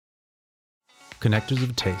Connectors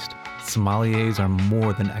of taste, sommeliers are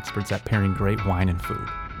more than experts at pairing great wine and food.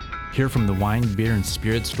 Hear from the wine, beer, and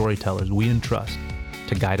spirit storytellers we entrust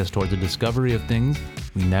to guide us towards the discovery of things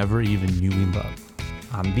we never even knew we loved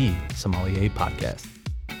on the Sommelier Podcast.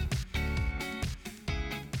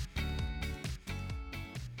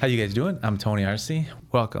 How you guys doing? I'm Tony Arce.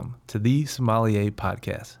 Welcome to the Sommelier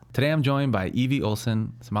Podcast. Today I'm joined by Evie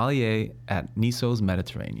Olson, sommelier at Nisos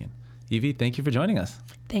Mediterranean. Evie, thank you for joining us.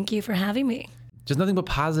 Thank you for having me. Just nothing but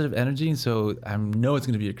positive energy, and so I know it's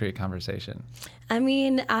going to be a great conversation. I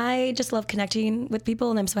mean, I just love connecting with people,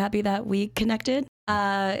 and I'm so happy that we connected.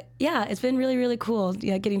 It's been really, really cool,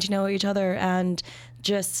 getting to know each other and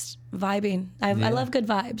just vibing. I love good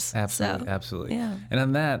vibes. Absolutely. Yeah. And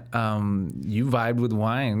on that, you vibed with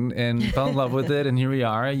wine and fell in love with it, and here we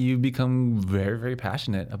are. You've become very, very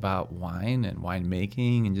passionate about wine and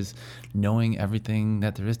winemaking and just knowing everything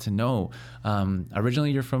that there is to know.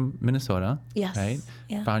 Originally, you're from Minnesota, yes, right?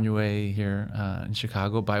 Yeah. Found your way here in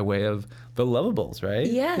Chicago by way of the Lovables, right?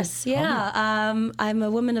 Yes, yeah. I'm a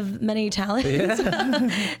woman of many talents. Yeah.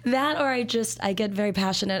 That, or I get very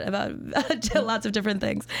passionate about lots of different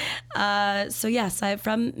things. So yes, I'm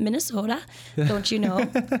from Minnesota, don't you know,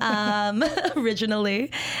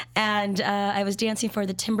 originally. And I was dancing for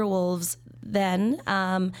the Timberwolves then,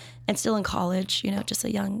 and still in college, just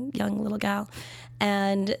a young little gal.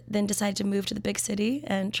 And then decided to move to the big city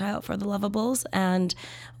and try out for the Lovables, and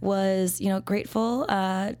was, grateful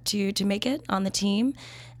to make it on the team.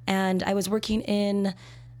 And I was working in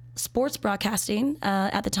sports broadcasting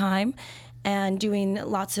at the time, and doing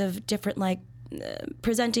lots of different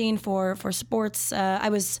presenting for sports. I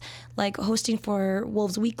was hosting for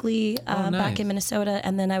Wolves Weekly nice. Back in Minnesota,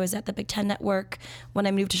 and then I was at the Big Ten Network when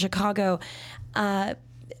I moved to Chicago. But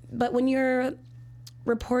when you're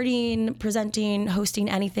reporting, presenting, hosting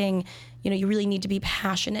anything, you really need to be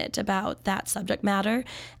passionate about that subject matter.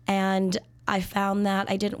 And I found that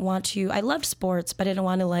I loved sports, but I didn't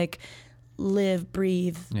want to live,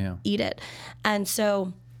 breathe, eat it. And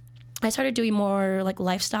so I started doing more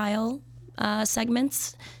lifestyle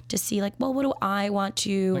segments to see what do I want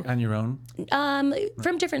to... on your own?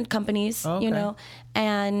 From different companies, oh, okay.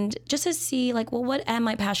 And just to see what am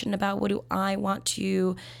I passionate about? What do I want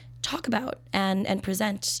to talk about and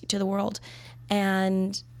present to the world?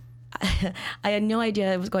 And I had no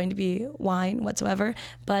idea it was going to be wine whatsoever,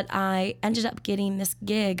 but I ended up getting this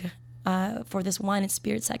gig for this wine and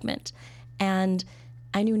spirit segment, and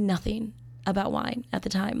I knew nothing about wine at the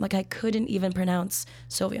time. I couldn't even pronounce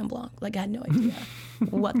Sauvignon Blanc. I had no idea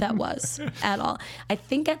what that was at all. I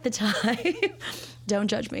think at the time, don't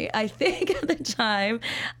judge me, I think at the time,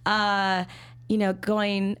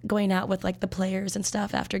 going out with the players and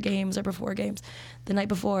stuff after games or before games, the night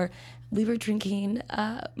before, we were drinking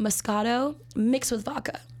Moscato mixed with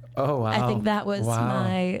vodka. Oh, wow. I think that was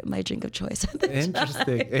my drink of choice at the time.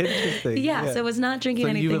 Interesting. Yeah, so I was not drinking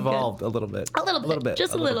anything you evolved good. A little bit.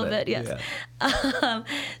 Just a little bit, yes. Yeah.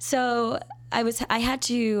 So I had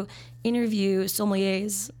to interview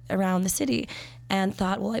sommeliers around the city, and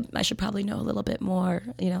thought, well, I should probably know a little bit more,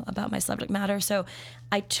 about my subject matter. So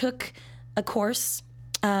I took a course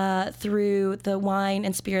through the Wine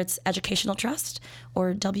and Spirits Educational Trust,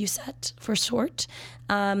 or WSET for short.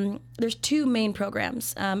 There's two main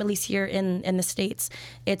programs, at least here in the States.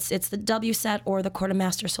 It's the WSET or the Court of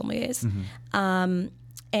Master Sommeliers. Mm-hmm.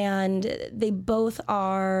 And they both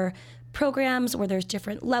are programs where there's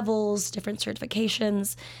different levels, different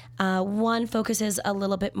certifications. One focuses a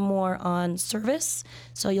little bit more on service,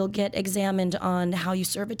 so you'll get examined on how you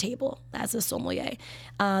serve a table as a sommelier.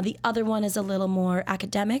 The other one is a little more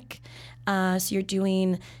academic, so you're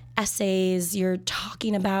doing essays, you're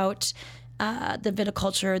talking about the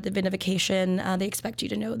viticulture, the vinification. They expect you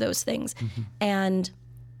to know those things. Mm-hmm. And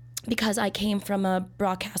because I came from a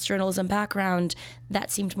broadcast journalism background,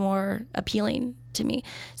 that seemed more appealing to me.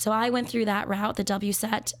 So I went through that route, the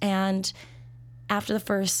WSET, and after the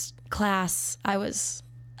first class, I was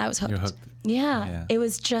hooked. You're hooked. Yeah. It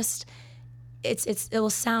was just, it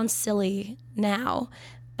will sound silly now,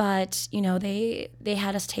 but they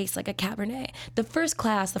had us taste a Cabernet. The first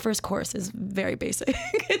course is very basic.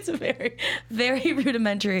 It's very, very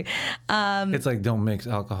rudimentary. It's don't mix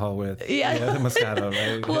alcohol with Moscato,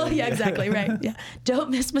 right? Well, yeah, exactly, right. Yeah, don't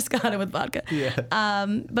mix Moscato with vodka. Yeah.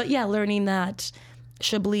 But yeah, learning that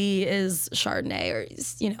Chablis is Chardonnay, or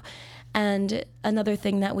and another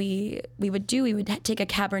thing that we would do, we would take a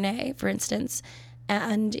Cabernet, for instance,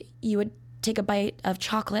 and you would take a bite of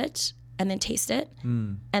chocolate and then taste it.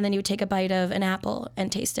 And then you would take a bite of an apple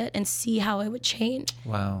and taste it and see how it would change.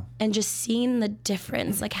 Wow. And just seeing the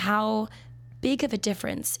difference, how big of a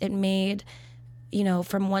difference it made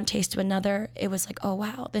from one taste to another, it was like, oh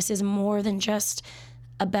wow, this is more than just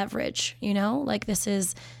a beverage, like this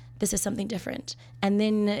is something different. And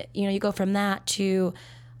then, you go from that to,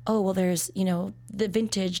 oh, well, there's, the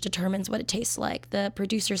vintage determines what it tastes like. The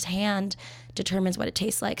producer's hand determines what it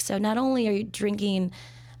tastes like. So not only are you drinking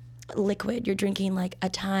liquid, you're drinking like a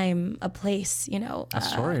time, a place, a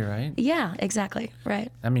story, right? Yeah, exactly.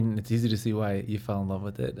 Right. I mean, it's easy to see why you fell in love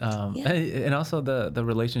with it. And also the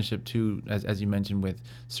relationship too, as you mentioned, with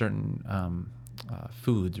certain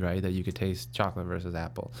foods, right? That you could taste chocolate versus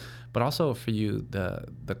apple, but also for you,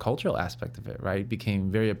 the cultural aspect of it, right, became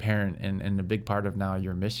very apparent and a big part of now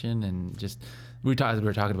your mission, and just we were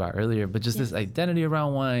talking about earlier, but just this identity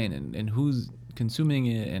around wine and who's consuming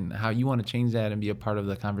it and how you want to change that and be a part of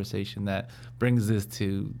the conversation that brings this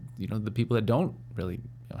to the people that don't really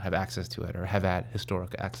have access to it or have had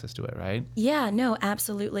historic access to it, right? Yeah, no,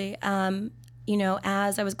 absolutely. As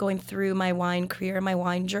I was going through my wine career, my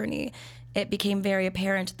wine journey, it became very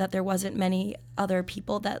apparent that there wasn't many other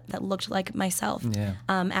people that looked like myself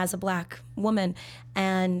as a Black woman.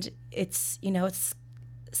 And it's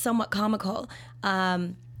somewhat comical.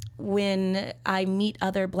 When I meet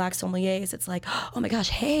other Black sommeliers, it's like, oh my gosh,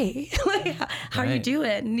 hey, like, how are you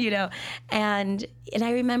doing? And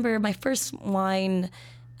I remember my first wine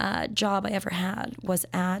job I ever had was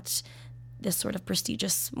at this sort of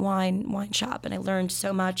prestigious wine shop, and I learned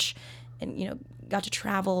so much, and got to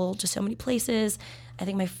travel to so many places. I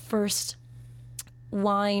think my first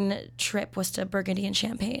wine trip was to Burgundy and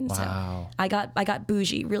Champagne. Wow. So I got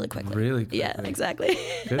bougie really quickly. Really quickly. Yeah, exactly.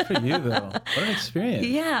 Good for you, though. What an experience.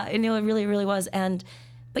 Yeah, it really, really was.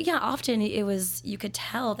 But yeah, often it was, you could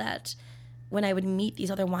tell that when I would meet these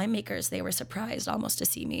other winemakers, they were surprised almost to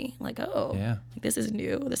see me. Like, oh, this is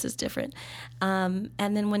new, this is different. And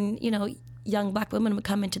then when, young Black women would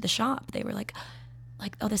come into the shop, they were like,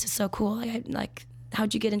 oh, this is so cool. Like,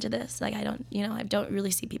 how'd you get into this? Like, I don't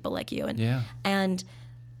really see people like you. And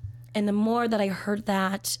the more that I heard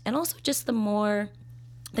that, and also just the more,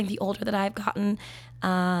 I think the older that I've gotten,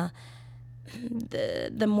 the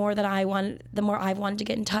more I've wanted to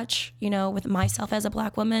get in touch, with myself as a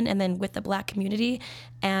Black woman, and then with the Black community.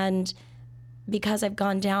 And because I've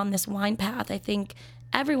gone down this wine path, I think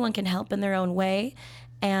everyone can help in their own way.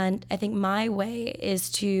 And I think my way is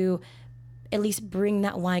to at least bring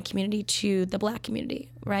that wine community to the Black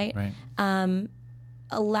community, right?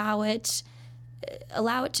 Allow it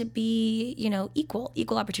to be,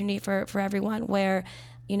 equal opportunity for everyone, where,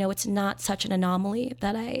 it's not such an anomaly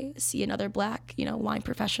that I see another Black, wine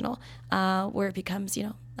professional, where it becomes,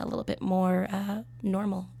 a little bit more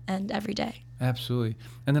normal and everyday. Absolutely.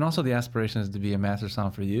 And then also the aspiration is to be a master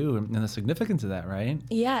somm for you, and the significance of that, right?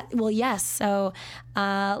 Yeah, well, yes. So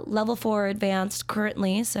level 4 advanced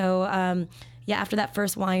currently. So after that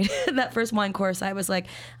first wine course, I was like,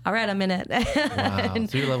 all right, I'm in it. Wow.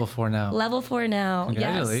 So you're level 4 now. Level 4 now.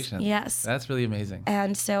 Congratulations. Yes. That's really amazing.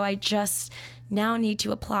 And so I just now need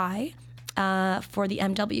to apply for the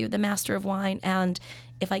MW, the Master of Wine. And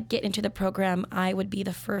if I get into the program, I would be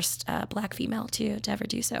the first Black female to ever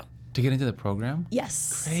do so. To get into the program?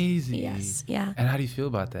 Yes. Crazy. Yes. Yeah. And how do you feel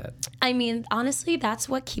about that? I mean, honestly, that's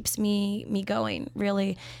what keeps me going,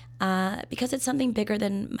 really, because it's something bigger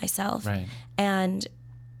than myself. Right. And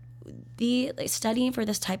studying for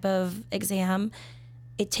this type of exam,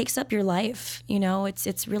 it takes up your life.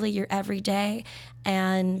 It's really your everyday.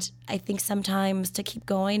 And I think sometimes to keep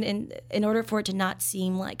going, and in order for it to not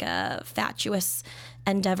seem like a fatuous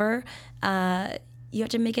endeavor, you have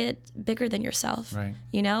to make it bigger than yourself, right?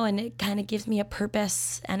 And it kind of gives me a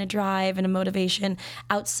purpose and a drive and a motivation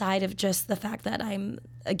outside of just the fact that I'm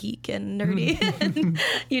a geek and nerdy.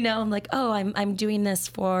 And, I'm like, oh, I'm doing this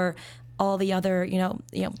for all the other,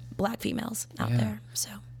 Black females out there. So.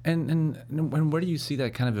 And where do you see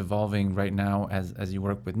that kind of evolving right now as you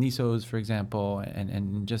work with Nisos, for example,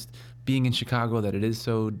 and just being in Chicago, that it is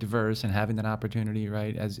so diverse and having that opportunity,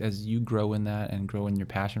 right? As you grow in that and grow in your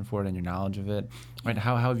passion for it and your knowledge of it, right?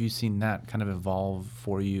 How have you seen that kind of evolve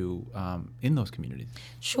for you in those communities?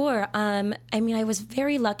 Sure. I mean, I was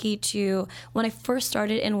very lucky when I first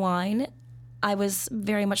started in wine, I was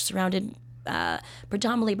very much surrounded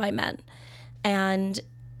predominantly by men. And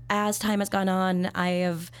as time has gone on, I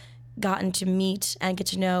have gotten to meet and get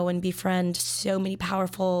to know and befriend so many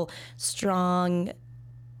powerful, strong,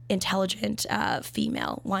 intelligent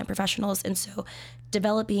female wine professionals. And so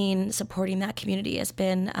supporting that community has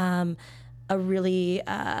been a really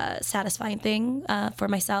satisfying thing for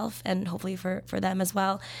myself and hopefully for them as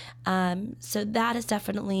well. So that has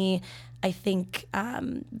definitely, I think,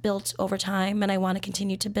 built over time, and I want to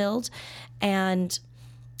continue to build. And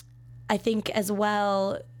I think as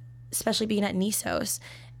well, especially being at Nisos,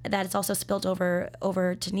 that it's also spilled over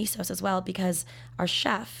to Misos as well, because our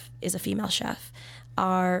chef is a female chef.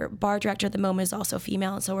 Our bar director at the moment is also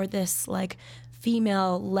female, and so we're this like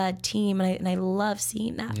female-led team, and I love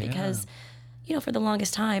seeing that because, for the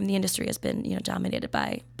longest time the industry has been dominated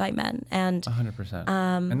by men, and 100%.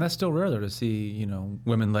 And that's still rare though to see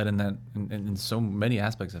women led in that in so many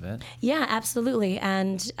aspects of it. Yeah, absolutely.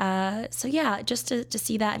 And so just to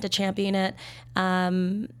see that and to champion it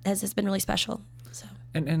has been really special. So.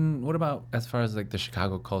 And what about as far as like the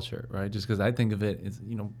Chicago culture, right? Just because I think of it as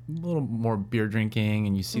a little more beer drinking,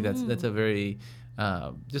 and you see that's a very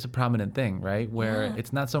just a prominent thing, right? Where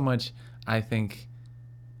it's not so much, I think,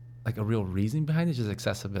 like a real reason behind it, just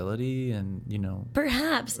accessibility and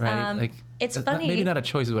perhaps right? it's funny. Maybe not a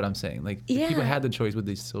choice is what I'm saying. Like if people had the choice, would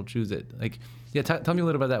they still choose it? Like tell me a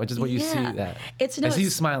little about that, which is what you see that. I see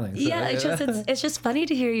you smiling. So. Yeah, it's just funny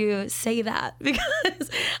to hear you say that,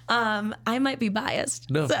 because I might be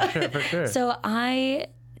biased. No, for sure. So I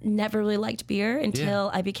never really liked beer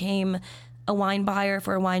until I became a wine buyer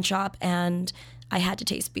for a wine shop, and I had to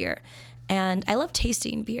taste beer. And I love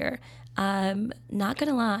tasting beer. Not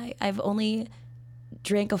gonna lie, I've only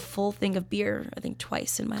drank a full thing of beer, I think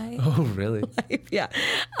twice in my really? life. Yeah.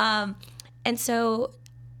 And so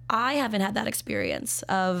I haven't had that experience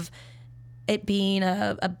of it being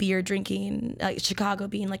a beer drinking, Chicago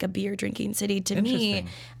being like a beer drinking city to me.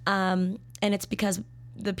 And it's because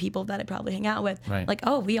the people that I probably hang out with, like,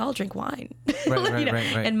 oh, we all drink wine.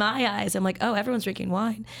 Right. In my eyes, I'm like, oh, everyone's drinking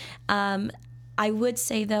wine. I would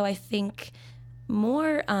say though, I think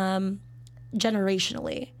more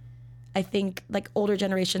generationally, I think like older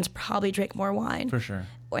generations probably drink more wine. For sure.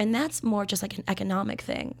 And that's more just like an economic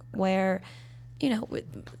thing where,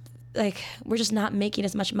 like we're just not making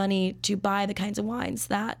as much money to buy the kinds of wines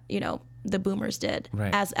that, the boomers did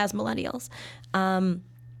as millennials. And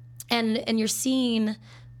you're seeing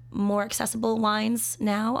more accessible wines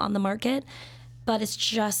now on the market, but it's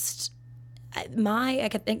just I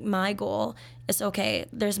think my goal is, okay,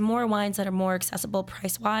 there's more wines that are more accessible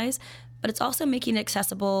price-wise, but it's also making it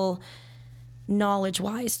accessible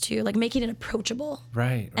knowledge-wise too, like making it approachable.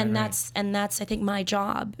 Right. And that's I think my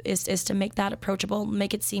job is to make that approachable,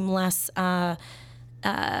 make it seem less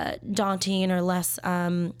daunting or less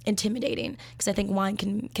intimidating, because I think wine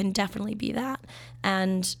can definitely be that.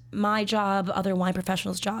 And my job, other wine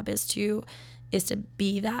professionals' job, is to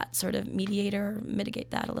be that sort of mediator,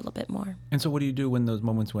 mitigate that a little bit more. And so what do you do when those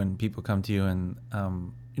moments when people come to you and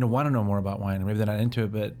want to know more about wine, and maybe they're not into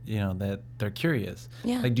it, but that they're curious?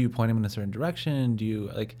 Yeah. Like, do you point them in a certain direction? Do you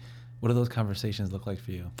what do those conversations look like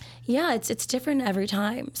for you? Yeah, it's different every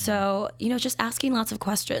time. So just asking lots of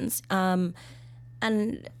questions, and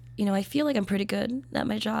I feel like I'm pretty good at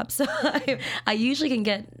my job. So I usually can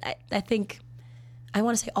get. I think. I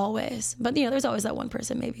want to say always, but there's always that one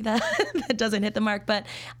person maybe that doesn't hit the mark. But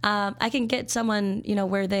I can get someone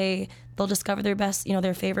where they'll discover their best,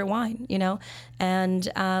 their favorite wine,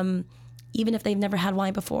 and even if they've never had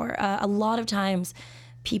wine before, a lot of times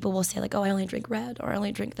people will say like, oh, I only drink red, or I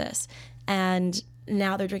only drink this, and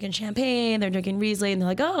now they're drinking champagne, they're drinking Riesling, and they're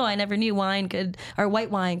like, oh, I never knew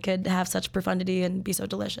white wine could have such profundity and be so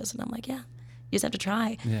delicious. And I'm like, yeah, you just have to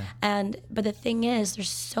try. Yeah. But the thing is, there's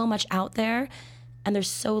so much out there. And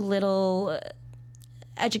there's so little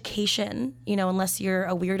education, unless you're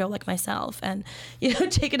a weirdo like myself and,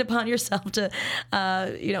 take it upon yourself to,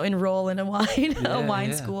 enroll in a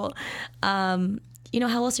wine school. How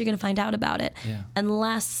else are you going to find out about it? Yeah.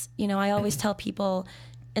 Unless, I always tell people,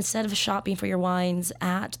 instead of shopping for your wines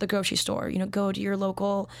at the grocery store, go to your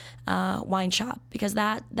local wine shop, because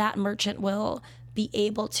that merchant will be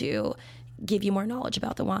able to give you more knowledge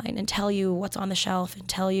about the wine and tell you what's on the shelf and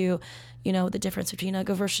tell you, the difference between a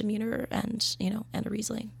Gewürztraminer and a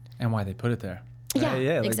Riesling. And why they put it there.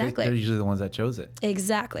 Yeah, exactly. They're usually the ones that chose it.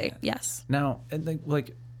 Exactly, yes. Now,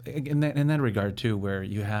 like in that regard too, where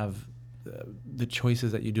you have the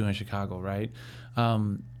choices that you do in Chicago, right?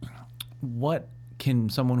 What can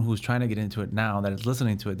someone who's trying to get into it now, that is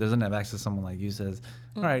listening to it, doesn't have access to someone like you, says,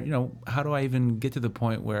 all right, how do I even get to the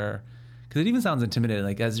point where, because it even sounds intimidating,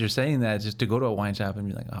 like as you're saying that, just to go to a wine shop and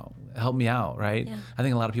be like, oh, help me out, right? Yeah. I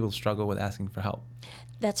think a lot of people struggle with asking for help.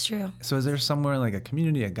 That's true. So is there somewhere like a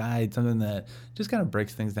community, a guide, something that just kind of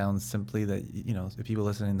breaks things down simply that, if people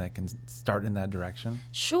listening that can start in that direction?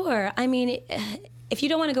 Sure. I mean, if you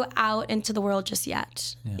don't want to go out into the world just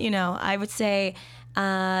yet, I would say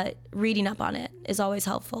reading up on it is always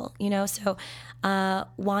helpful, so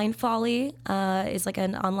Wine Folly is like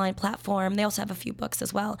an online platform. They also have a few books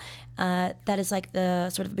as well that is like the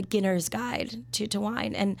sort of beginner's guide to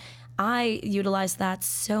wine. And I utilized that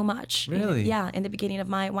so much. Really? Yeah, in the beginning of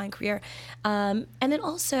my wine career. And then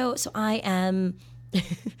also, so I am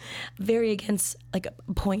very against like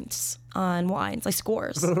points on wines, like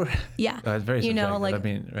scores. Yeah. It's very you know, subjective. like, I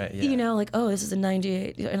mean, right, yeah. you know, like, oh, this is a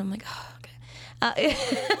 98. And I'm like, oh, okay.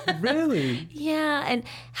 Really? Yeah. And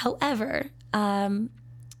however, I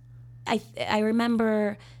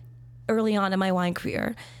remember early on in my wine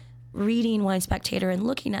career, reading Wine Spectator and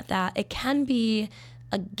looking at that, it can be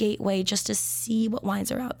a gateway just to see what wines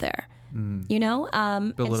are out there. You know?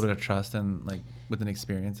 Build a little bit of trust and like with an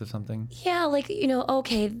experience of something. Yeah, like, you know,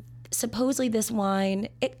 okay, supposedly this wine,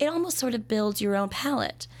 it almost sort of builds your own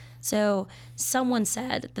palate. So someone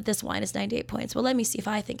said that this wine is 98 points. Well, let me see if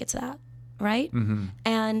I think it's that, right?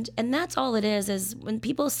 And that's all it is when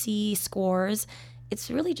people see scores,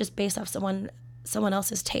 it's really just based off someone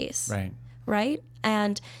else's taste. Right?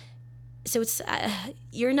 And so it's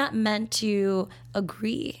you're not meant to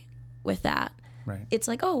agree with that. Right. It's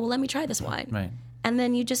like, oh, well, let me try this wine. Right. And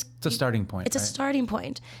then you just... It's a starting point. It's a starting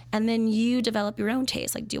point. And then you develop your own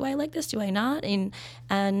taste. Like, do I like this? Do I not? And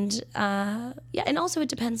yeah, and also it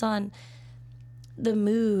depends on the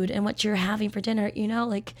mood and what you're having for dinner. You know,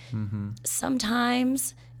 like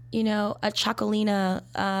sometimes, you know, a Chocolina,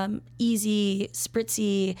 easy,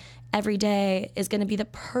 spritzy, every day is going to be the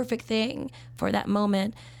perfect thing for that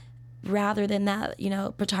moment rather than that, you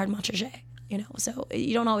know, Petard Montrachet. You know, so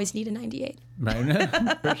you don't always need a 98. Right,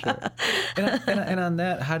 for sure. And on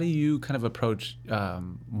that, how do you kind of approach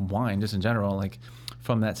wine, just in general, like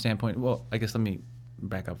from that standpoint? Well, I guess let me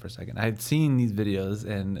back up for a second. I had seen these videos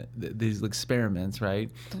and these experiments,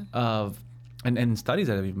 right, of and studies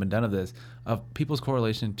that have even been done of this, of people's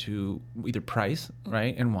correlation to either price,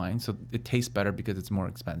 right, and wine, so it tastes better because it's more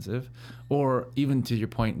expensive, or even to your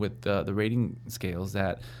point with the rating scales,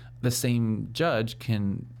 that the same judge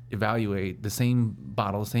can evaluate the same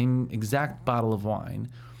exact bottle of wine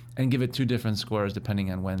and give it two different scores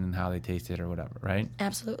depending on when and how they taste it or whatever, right?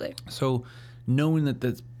 Absolutely. So knowing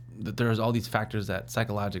that there's all these factors that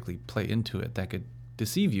psychologically play into it that could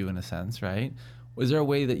deceive you in a sense, right? Is there a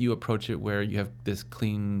way that you approach it where you have this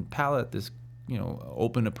clean palate, this, you know,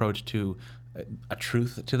 open approach to a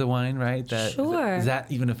truth to the wine, right? Sure. Is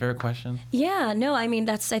that even a fair question? Yeah, no, I mean,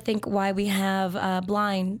 that's, I think, why we have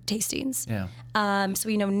blind tastings. Yeah. So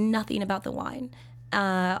we know nothing about the wine.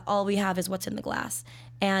 All we have is what's in the glass.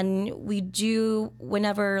 And we do,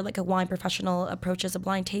 whenever like a wine professional approaches a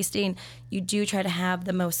blind tasting, you do try to have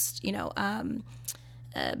the most, you know,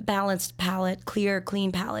 balanced palate, clear,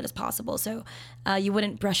 clean palate as possible. So you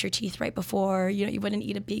wouldn't brush your teeth right before, you know, you wouldn't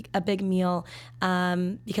eat a big meal,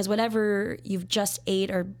 because whatever you've just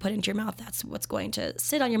ate or put into your mouth, that's what's going to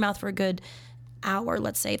sit on your mouth for a good hour,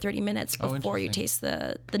 let's say 30 minutes before you taste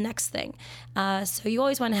the next thing. So you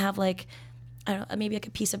always want to have like, I don't know, maybe like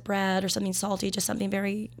a piece of bread or something salty, just something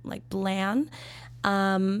very like bland,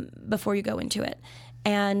 before you go into it.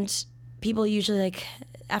 And people usually, like,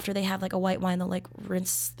 after they have like a white wine, they'll like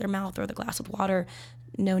rinse their mouth or the glass with water.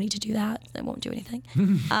 No need to do that. That won't do anything.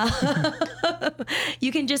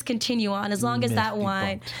 You can just continue on as long as that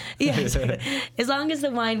wine, as long as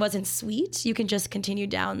the wine wasn't sweet, you can just continue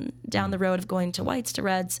down the road of going to whites, to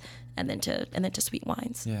reds, and then to sweet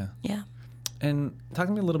wines. Yeah. Yeah. And talk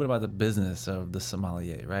to me a little bit about the business of the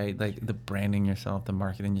sommelier, right? Like the branding yourself, the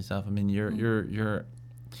marketing yourself. I mean, you're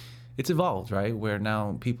it's evolved, right? Where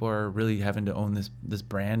now people are really having to own this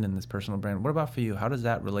brand and this personal brand. What about for you? How does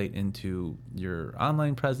that relate into your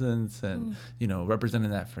online presence and, you know,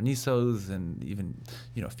 representing that for Nisos and even,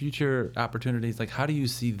 you know, future opportunities? Like, how do you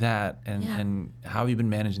see that and how have you been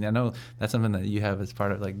managing that? I know that's something that you have as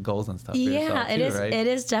part of like goals and stuff for yourself too, right? It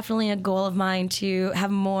is definitely a goal of mine to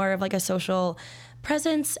have more of like a social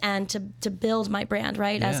presence and to build my brand,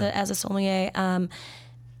 right? As a sommelier.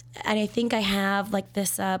 And I think I have like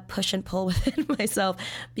this push and pull within myself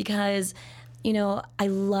because, you know,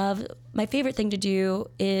 my favorite thing to do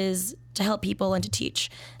is to help people and to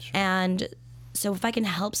teach. Sure. And so if I can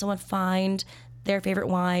help someone find their favorite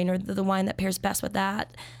wine or the wine that pairs best with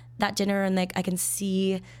that dinner, and like I can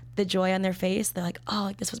see the joy on their face, they're like, oh,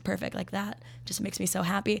 like this was perfect, like that just makes me so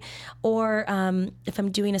happy. Or if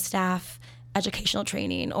I'm doing a staff educational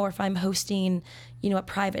training, or if I'm hosting, you know, a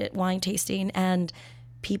private wine tasting, and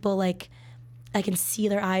people, like, I can see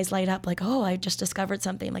their eyes light up, like, oh, I just discovered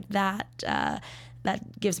something, like that.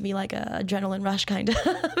 That gives me like a adrenaline rush, kind of.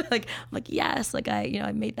 like, I'm like, yes, like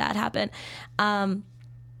I made that happen. And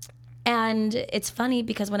it's funny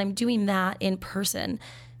because when I'm doing that in person,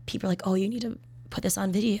 people are like, oh, you need to put this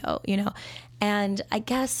on video, you know? And I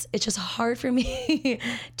guess it's just hard for me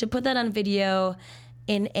to put that on video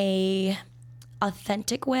in a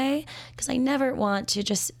authentic way, because I never want to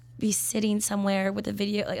just be sitting somewhere with a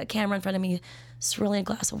video, like a camera in front of me, swirling a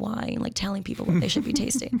glass of wine, like telling people what they should be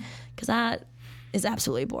tasting, because that is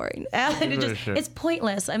absolutely boring. And it's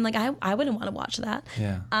pointless. I'm like, I wouldn't want to watch that.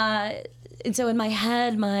 Yeah. And so in my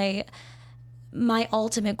head, my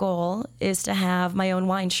ultimate goal is to have my own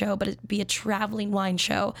wine show, but it be a traveling wine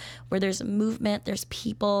show where there's movement, there's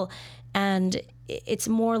people, and it's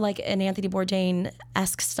more like an Anthony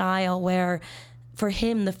Bourdain-esque style where for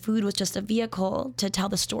him, the food was just a vehicle to tell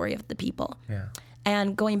the story of the people. Yeah.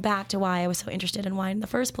 And going back to why I was so interested in wine in the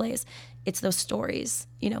first place, it's those stories,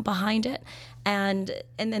 behind it. And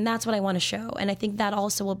that's what I want to show. And I think that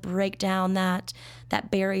also will break down that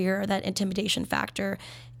barrier, that intimidation factor,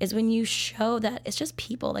 is when you show that it's just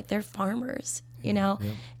people, like they're farmers,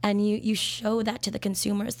 and you show that to the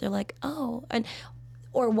consumers. They're like, oh,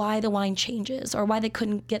 or why the wine changes, or why they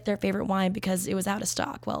couldn't get their favorite wine because it was out of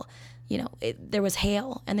stock. Well, there was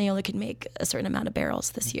hail and they only could make a certain amount of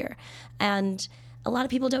barrels this year. And a lot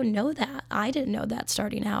of people don't know that. I didn't know that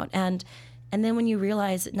starting out. And then when you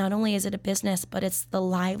realize not only is it a business, but it's the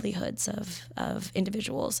livelihoods of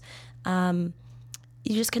individuals,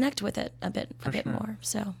 you just connect with it a bit more.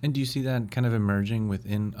 So. And do you see that kind of emerging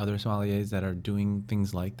within other sommeliers that are doing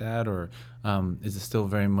things like that, or is it still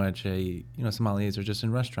very much sommeliers are just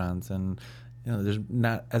in restaurants and there's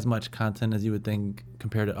not as much content as you would think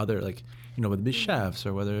compared to other, like, whether it be chefs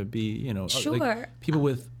or whether it be, sure. like people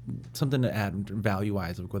with something to add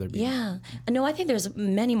value-wise, like whether it be. Yeah. No, I think there's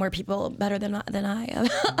many more people better than I am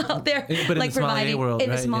out there. But like in the sommelier world, in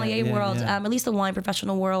right? the sommelier world, yeah. At least the wine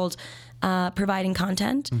professional world, providing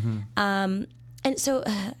content. Mm-hmm. And so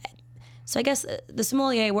I guess the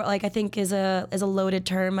sommelier world, like, I think is a loaded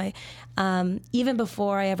term. Even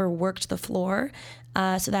before I ever worked the floor,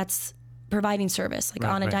 so that's providing service, like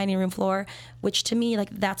on a dining room floor, which to me, like,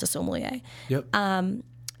 that's a sommelier. Yep.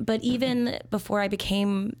 But even before I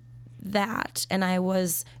became that, and I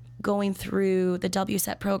was going through the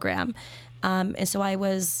WSET program, and so I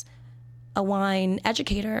was a wine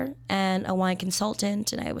educator and a wine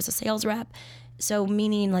consultant, and I was a sales rep. So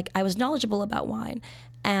meaning, like, I was knowledgeable about wine.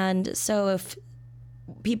 And so if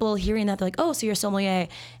people hearing that, they're like, oh, so you're a sommelier,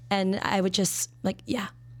 and I would just like, yeah,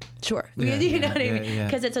 sure. You know what I mean?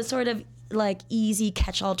 Because it's a sort of like easy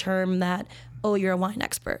catch-all term that, oh, you're a wine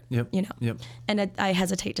expert. Yep. Yep. And I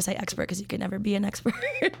hesitate to say expert because you can never be an expert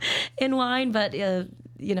in wine, but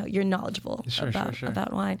you're knowledgeable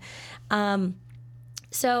about wine.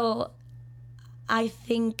 So I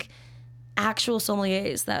think actual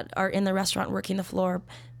sommeliers that are in the restaurant working the floor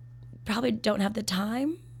probably don't have the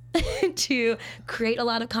time to create a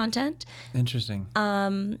lot of content. Interesting.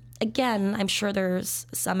 Again, I'm sure there's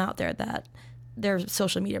some out there that their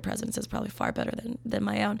social media presence is probably far better than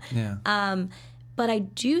my own. Yeah. But I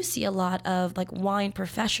do see a lot of like wine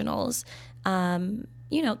professionals, that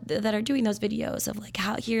are doing those videos of like,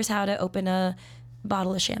 here's how to open a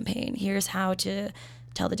bottle of champagne. Here's how to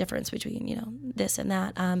tell the difference between, this and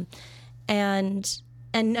that.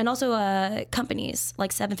 And also companies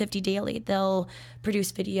like 750 Daily, they'll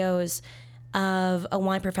produce videos of a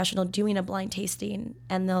wine professional doing a blind tasting,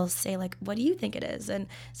 and they'll say like, what do you think it is? And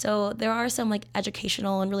so there are some like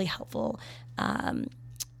educational and really helpful,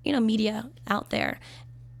 media out there.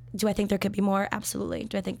 Do I think there could be more? Absolutely.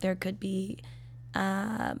 Do I think there could be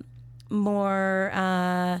more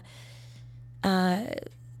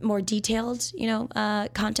detailed,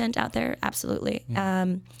 content out there? Absolutely. Yeah.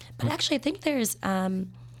 But actually I think there's,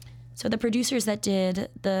 so the producers that did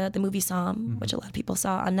the movie Somm, which a lot of people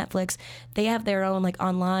saw on Netflix, they have their own like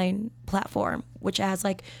online platform, which has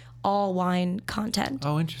like all wine content.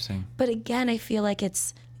 Oh, interesting. But again, I feel like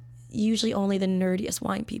it's usually only the nerdiest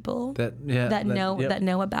wine people that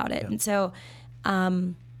know about it. Yep. And so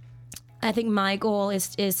I think my goal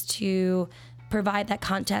is to provide that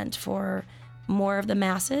content for more of the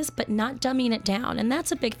masses, but not dumbing it down. And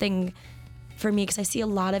that's a big thing for me, because I see a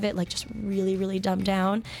lot of it like just really, really dumbed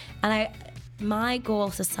down. And my goal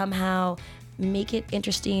is to somehow make it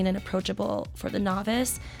interesting and approachable for the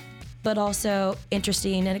novice, but also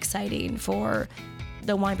interesting and exciting for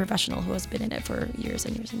the wine professional who has been in it for years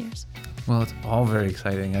and years and years. Well, it's all very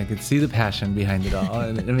exciting. I could see the passion behind it all.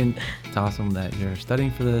 And I mean, it's awesome that you're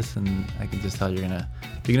studying for this, and I can just tell you're gonna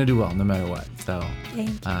do well no matter what. So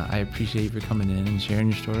I appreciate you for coming in and sharing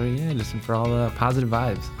your story, and just for all the positive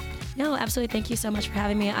vibes. No, absolutely. Thank you so much for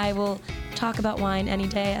having me. I will talk about wine any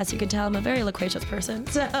day. As you can tell, I'm a very loquacious person.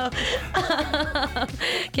 So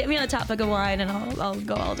get me on the topic of wine and I'll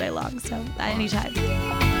go all day long. So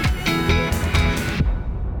anytime.